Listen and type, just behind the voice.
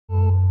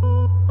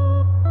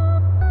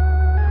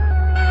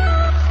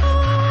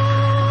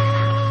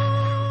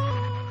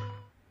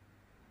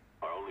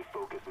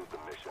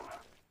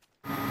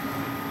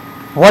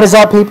What is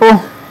up,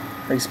 people?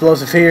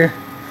 Explosive here,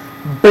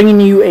 bringing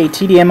you a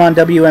TDM on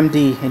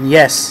WMD, and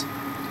yes,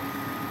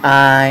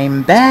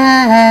 I'm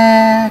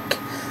back.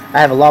 I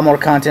have a lot more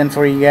content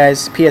for you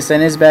guys. PSN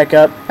is back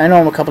up. I know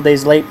I'm a couple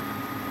days late,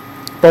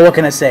 but what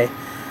can I say?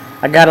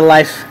 I got a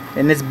life,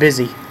 and it's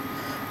busy.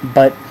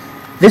 But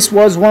this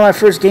was one of my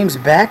first games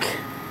back,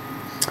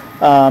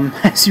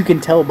 as you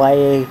can tell by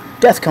a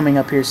death coming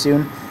up here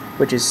soon,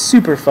 which is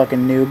super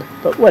fucking noob,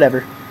 but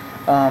whatever.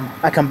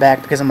 I come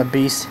back because I'm a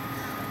beast.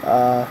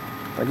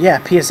 But yeah,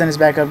 PSN is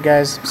back up,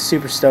 guys.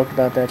 Super stoked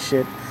about that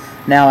shit.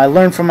 Now, I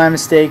learned from my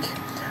mistake.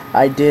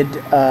 I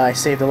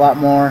saved a lot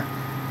more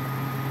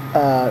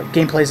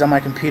gameplays on my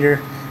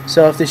computer.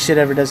 So if this shit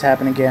ever does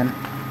happen again,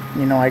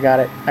 you know I got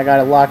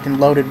it locked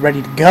and loaded,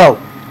 ready to go.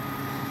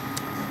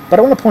 But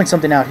I want to point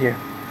something out here.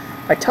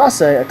 I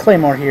toss a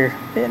claymore here.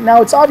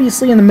 Now, it's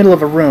obviously in the middle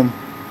of a room.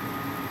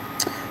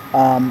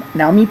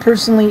 Now, me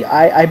personally,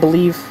 I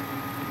believe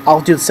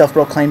I'll do the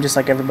self-proclaimed just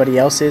like everybody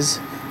else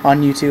is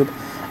on YouTube.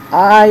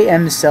 I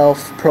am the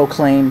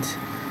self-proclaimed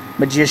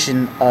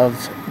magician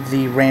of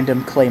the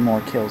random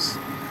claymore kills.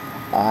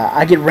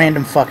 I get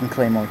random fucking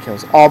claymore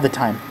kills all the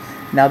time.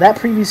 Now, that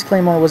previous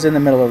claymore was in the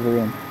middle of the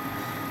room.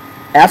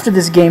 After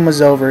this game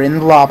was over in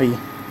the lobby,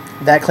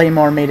 that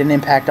claymore made an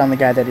impact on the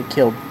guy that it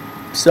killed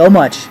so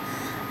much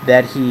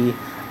that he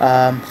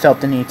felt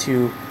the need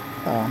to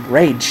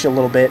rage a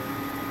little bit,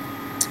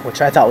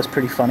 which I thought was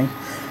pretty funny,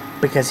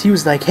 because he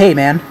was like, "Hey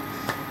man,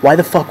 why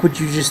the fuck would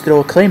you just throw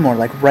a claymore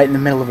like right in the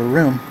middle of a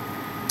room?"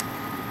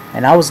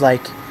 And I was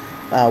like,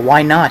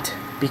 why not?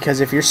 Because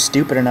if you're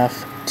stupid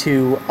enough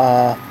to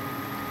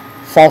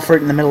fall for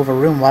it in the middle of a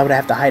room, why would I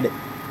have to hide it?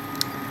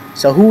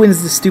 So who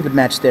wins the stupid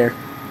match there?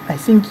 I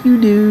think you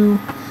do.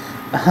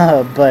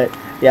 But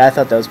yeah, I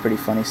thought that was pretty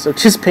funny. So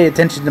just pay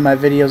attention to my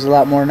videos a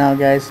lot more now,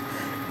 guys,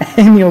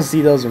 and you'll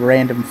see those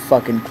random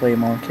fucking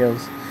claymore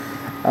kills.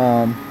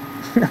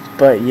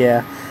 But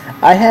yeah,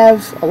 I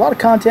have a lot of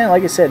content,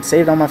 like I said,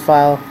 saved on my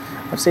file.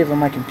 I've saved on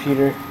my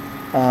computer.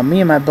 Me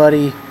and my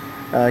buddy,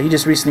 he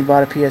just recently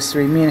bought a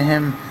PS3. Me and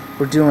him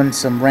were doing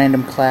some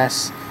random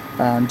class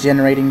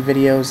generating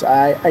videos.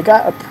 I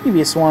got a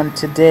previous one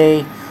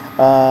today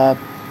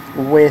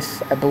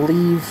with, I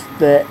believe,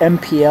 the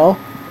MPL.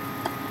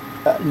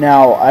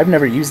 Now, I've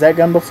never used that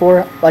gun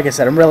before. Like I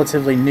said, I'm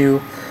relatively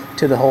new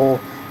to the whole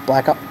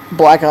Black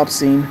Ops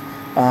scene.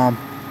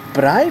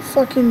 But I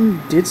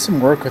fucking did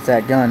some work with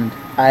that gun.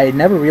 I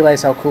never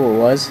realized how cool it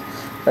was.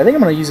 But I think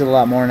I'm going to use it a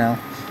lot more now.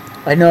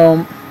 I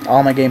know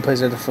all my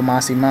gameplays are the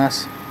FAMAS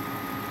Mas,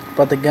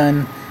 but the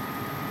gun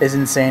is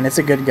insane. It's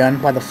a good gun.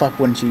 Why the fuck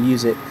wouldn't you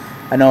use it?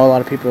 I know a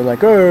lot of people are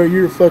like, "Oh,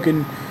 you're a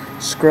fucking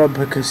scrub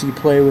because you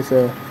play with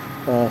a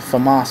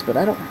FAMAS," but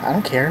I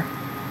don't care.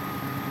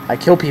 I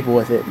kill people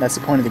with it. That's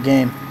the point of the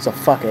game. So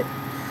fuck it.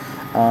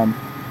 I'm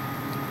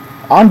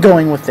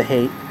going with the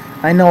hate.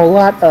 I know a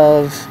lot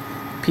of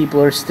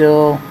people are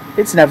still,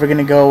 it's never going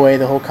to go away,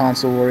 the whole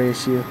console war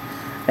issue.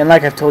 And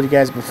like I've told you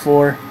guys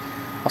before,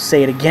 I'll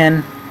say it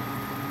again,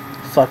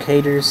 fuck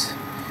haters.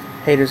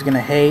 Haters gonna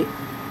hate.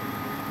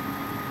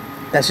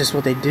 That's just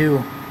what they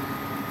do.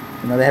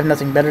 You know, they have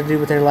nothing better to do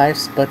with their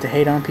lives but to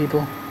hate on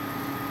people.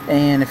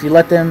 And if you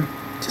let them,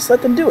 just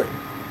let them do it.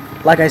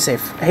 Like I say,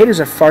 haters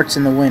are farts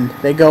in the wind.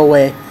 They go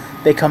away,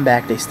 they come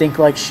back, they stink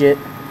like shit,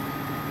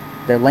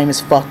 they're lame as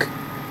fuck,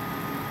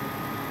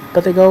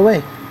 but they go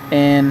away.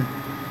 And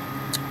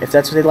if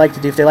that's what they like to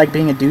do, if they like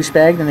being a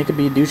douchebag, then they could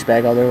be a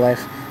douchebag all their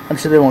life. I'm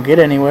sure they won't get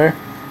anywhere,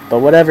 but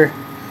whatever.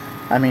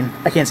 I mean,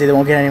 I can't say they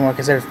won't get anywhere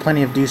because there's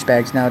plenty of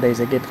douchebags nowadays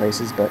that get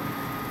places, but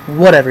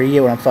whatever, you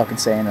get what I'm fucking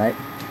saying, right?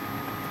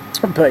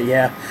 But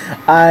yeah,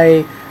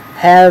 I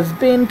have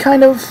been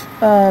kind of,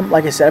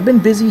 like I said, I've been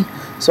busy,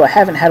 so I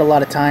haven't had a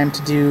lot of time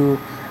to do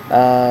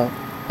a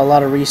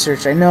lot of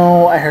research. I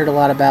know I heard a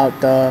lot about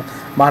the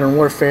Modern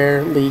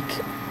Warfare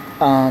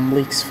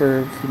leaks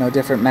for, you know,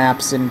 different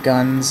maps and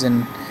guns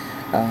and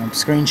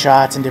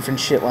screenshots and different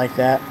shit like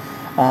that.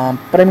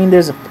 But I mean,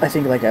 there's I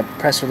think like a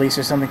press release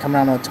or something coming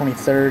out on the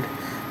 23rd.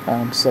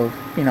 So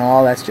you know,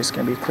 all that's just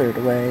gonna be cleared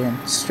away and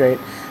straight.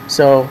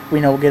 So we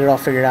know we'll get it all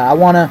figured out. I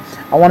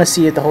wanna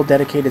see it, the whole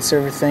dedicated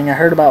server thing. I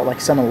heard about like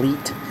some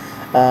elite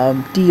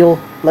deal.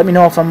 Let me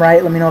know if I'm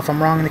right. Let me know if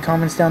I'm wrong in the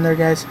comments down there,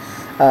 guys.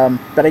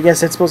 But I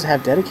guess it's supposed to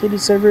have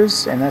dedicated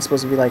servers, and that's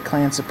supposed to be like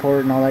clan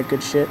support and all that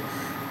good shit,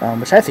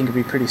 which I think would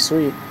be pretty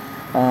sweet.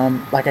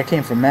 Like I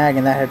came from MAG,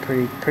 and that had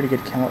pretty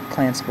good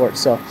clan support.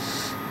 So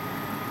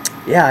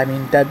yeah, I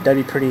mean that'd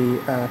be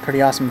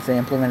pretty awesome if they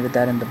implemented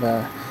that into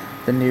the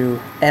new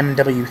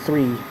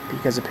MW3,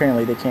 because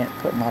apparently they can't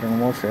put Modern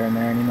Warfare in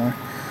there anymore,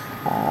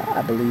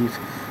 I believe.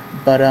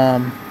 But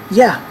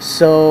yeah,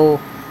 so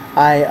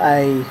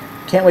I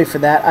can't wait for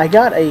that. I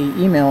got a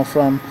email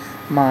from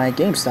my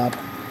GameStop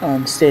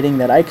stating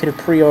that I could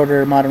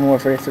pre-order Modern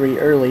Warfare 3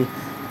 early.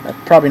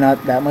 Probably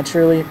not that much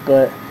early,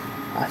 but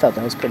I thought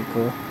that was pretty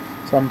cool.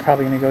 So I'm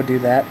probably going to go do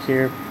that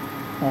here.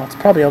 Well, it's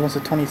probably almost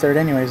the 23rd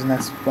anyways, and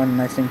that's when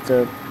I think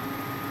the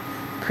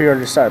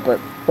pre-orders start, but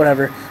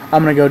whatever.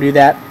 I'm going to go do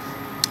that,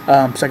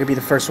 so I could be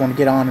the first one to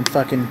get on and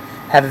fucking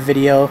have a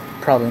video?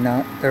 Probably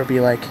not. There'll be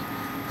like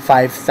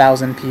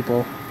 5,000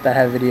 people that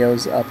have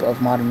videos up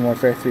of Modern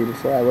Warfare 3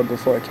 before I would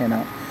before it came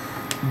out.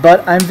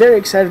 But I'm very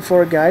excited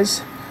for it,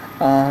 guys.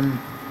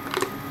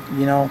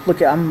 You know,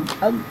 look, I'm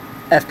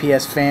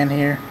FPS fan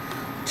here,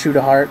 true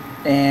to heart,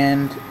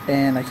 and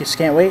I just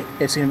can't wait.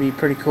 It's gonna be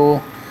pretty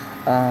cool.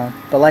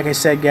 But like I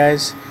said,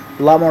 guys,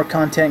 a lot more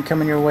content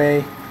coming your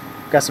way.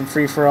 Got some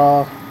free for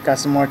all. Got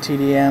some more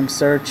TDM.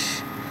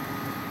 Search.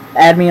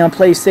 Add me on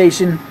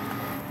PlayStation,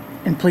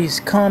 and please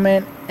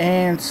comment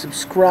and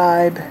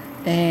subscribe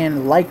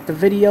and like the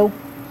video.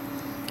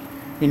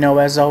 You know,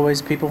 as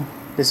always, people,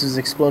 this is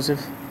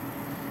Explosive,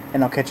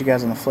 and I'll catch you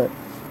guys on the flip.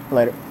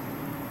 Later.